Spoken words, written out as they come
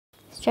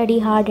Study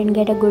hard and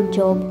get a good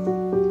job.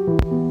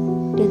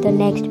 Till the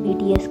next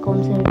BTS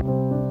concert.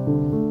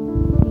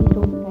 Please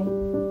don't cry.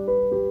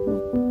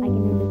 I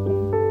can understand.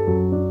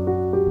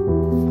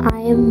 I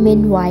am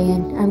Min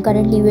Ryan. I'm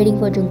currently waiting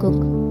for Jungkook.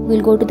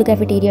 We'll go to the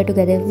cafeteria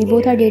together. We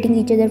both are dating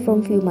each other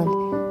from few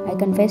months. I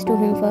confessed to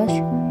him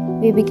first.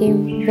 We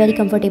became very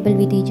comfortable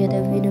with each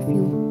other in a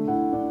few.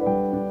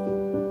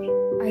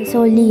 I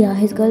saw Leah,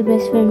 his girl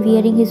best friend,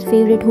 wearing his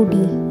favorite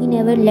hoodie. He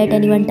never let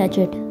anyone touch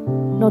it.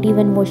 Not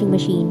even washing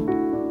machine.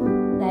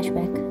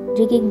 Flashback.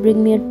 JK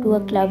bring me to a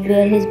club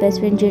where his best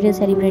friend Jin is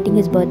celebrating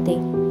his birthday.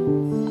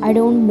 I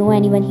don't know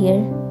anyone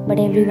here, but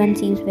everyone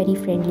seems very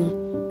friendly.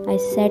 I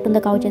sat on the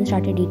couch and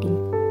started eating.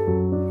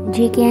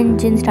 JK and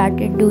Jin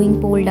started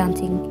doing pole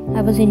dancing.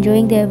 I was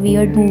enjoying their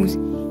weird moves.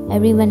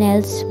 Everyone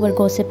else were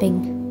gossiping.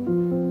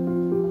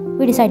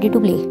 We decided to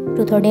play.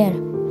 Truth or dare?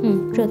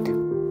 Truth.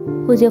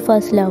 Who's your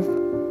first love?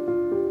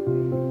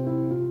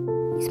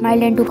 He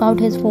smiled and took out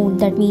his phone.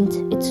 That means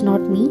it's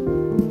not me.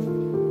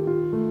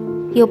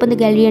 He opened the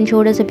gallery and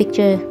showed us a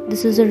picture.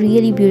 This is a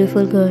really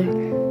beautiful girl.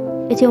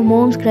 It's your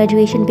mom's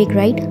graduation pic,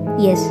 right?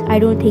 Yes, I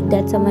don't think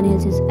that someone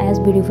else is as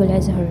beautiful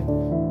as her.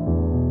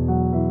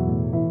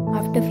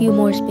 After a few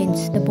more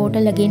spins, the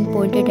portal again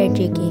pointed at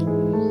JK.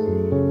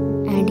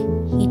 And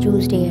he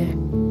chose dare.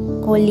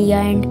 Call Leah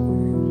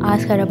and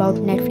ask her about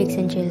Netflix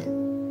and chill.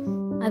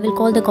 I will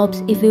call the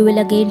cops if you will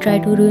again try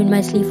to ruin my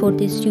sleep for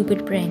these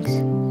stupid pranks.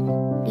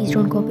 Please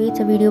don't copy,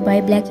 it's a video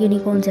by Black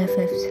Unicorns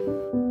FFs.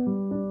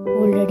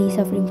 Already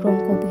suffering from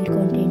copied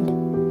content.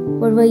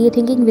 What were you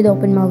thinking with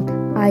open mouth?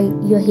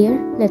 You're here?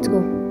 Let's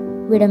go.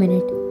 Wait a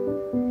minute.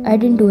 I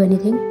didn't do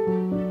anything.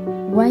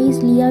 Why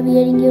is Leah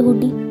wearing your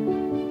hoodie?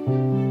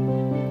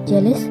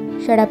 Jealous?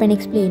 Shut up and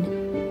explain.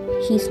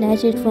 She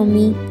snatched it from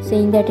me,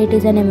 saying that it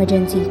is an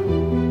emergency.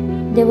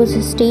 There was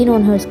a stain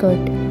on her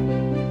skirt.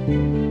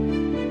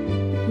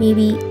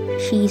 Maybe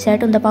she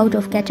sat on the pouch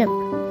of ketchup.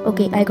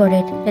 Okay, I got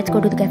it. Let's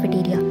go to the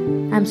cafeteria.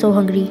 I'm so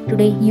hungry.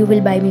 Today you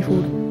will buy me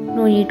food.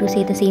 No need to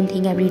say the same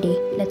thing every day.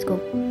 Let's go.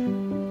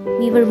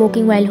 We were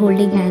walking while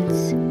holding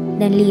hands.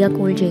 Then Leah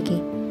called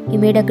JK. He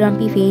made a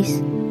grumpy face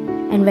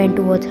and went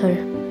towards her.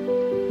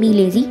 Me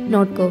lazy,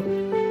 not go.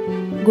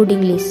 Good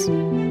English.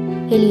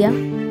 Hey Leah,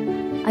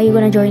 are you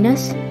gonna join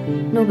us?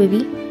 No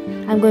baby,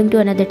 I'm going to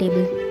another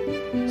table.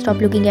 Stop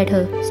looking at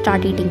her.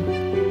 Start eating.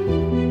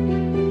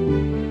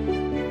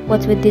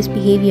 What's with this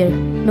behavior?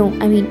 No,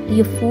 I mean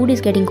your food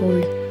is getting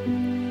cold.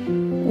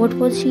 What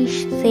was she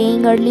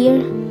saying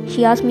earlier?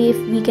 She asked me if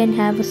we can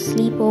have a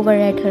sleepover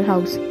at her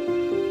house.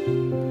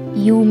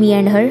 You, me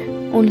and her?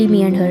 Only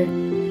me and her.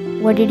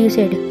 What did you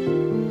say?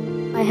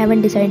 I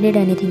haven't decided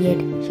anything yet.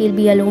 She'll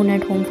be alone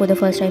at home for the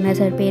first time as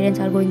her parents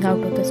are going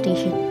out of the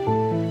station.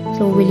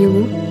 So will you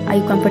go? Are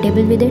you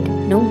comfortable with it?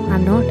 No,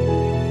 I'm not.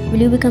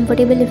 Will you be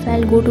comfortable if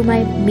I'll go to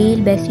my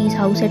male bestie's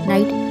house at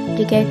night?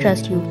 JK, I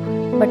trust you,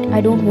 but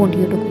I don't want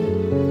you to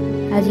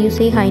go. As you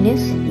say,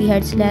 Highness, we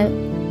had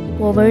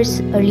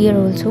sleepovers earlier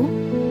also,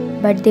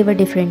 but they were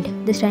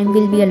different. This time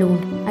we'll be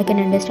alone. I can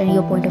understand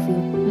your point of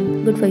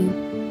view. Good for you.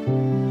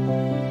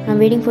 I'm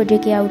waiting for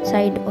JK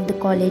outside of the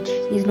college.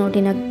 He's not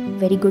in a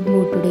very good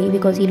mood today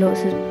because he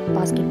lost his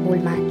basketball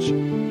match.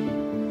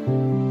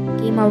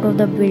 Came out of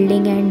the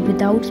building and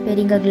without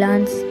sparing a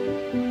glance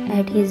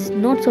at his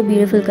not so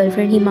beautiful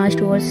girlfriend, he marched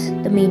towards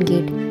the main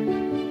gate.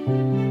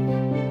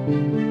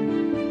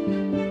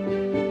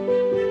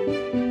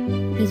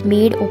 His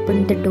maid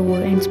opened the door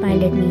and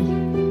smiled at me.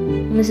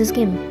 Mrs.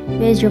 Kim,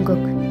 where's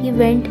Jungkook? He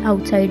went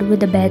outside with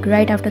the bag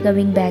right after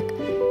coming back.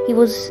 He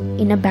was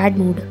in a bad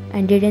mood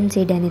and didn't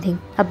say anything.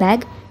 A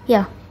bag?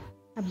 Yeah.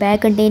 A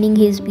bag containing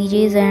his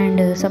PJs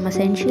and some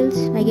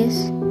essentials, I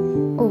guess.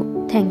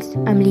 Oh, thanks.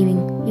 I'm leaving.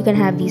 You can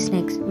have these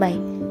snacks. Bye.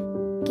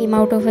 Came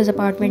out of his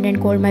apartment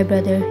and called my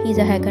brother. He's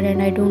a hacker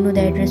and I don't know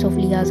the address of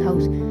Leah's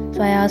house.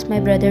 So I asked my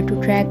brother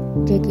to track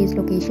JK's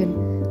location.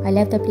 I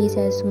left the place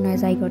as soon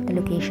as I got the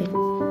location.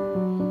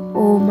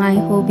 Oh, my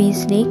hobby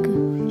snake.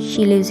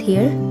 She lives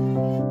here.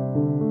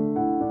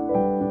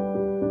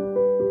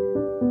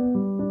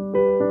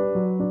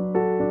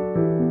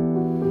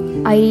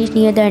 I reached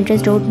near the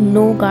entrance door.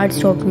 No guard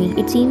stopped me.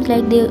 It seems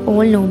like they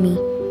all know me.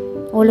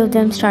 All of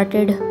them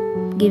started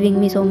giving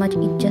me so much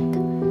izzat.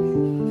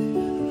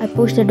 I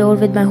pushed the door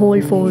with my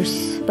whole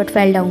force but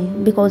fell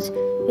down because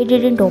it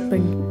didn't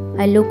open.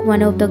 I looked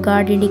one of the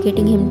guard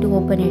indicating him to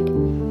open it.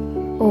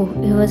 Oh,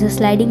 it was a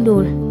sliding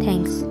door.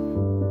 Thanks.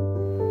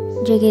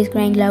 JK is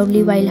crying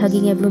loudly while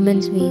hugging a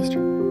woman's waist.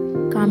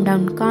 Calm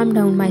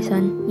down, my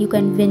son. You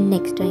can win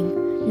next time.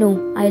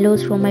 No, I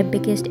lost from my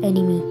biggest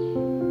enemy.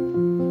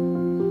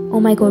 Oh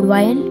my god,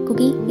 Ryan,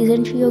 Cookie,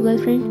 isn't she your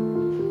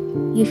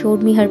girlfriend? You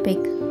showed me her pic.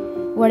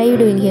 What are you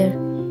doing here?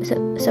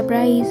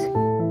 Surprise.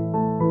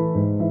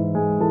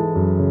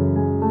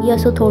 You're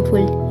so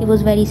thoughtful. He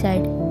was very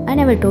sad. I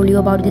never told you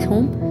about this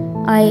home.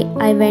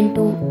 I went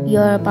to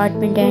your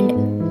apartment and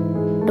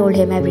told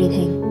him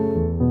everything.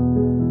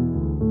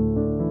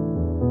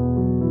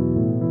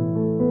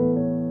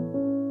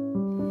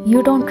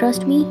 You don't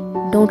trust me?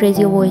 Don't raise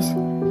your voice.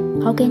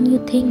 How can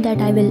you think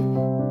that I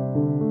will?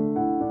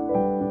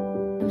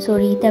 I'm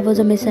sorry, that was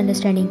a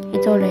misunderstanding.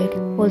 It's alright.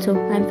 Also,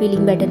 I'm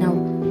feeling better now.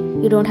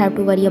 You don't have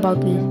to worry about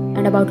me.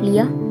 And about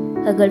Leah,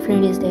 her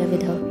girlfriend is there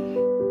with her.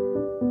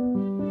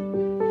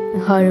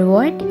 Her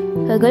what?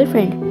 Her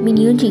girlfriend,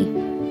 Minyunji.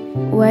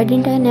 Why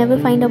didn't I never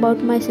find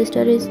about my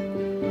sister is...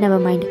 Never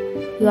mind.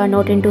 You are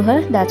not into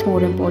her, that's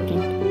more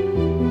important.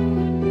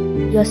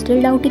 You're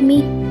still doubting me?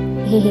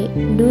 Hey,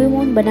 do you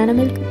want banana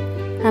milk?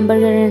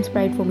 Hamburger and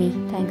Sprite for me,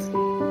 thanks.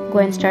 Go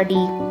and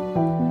study.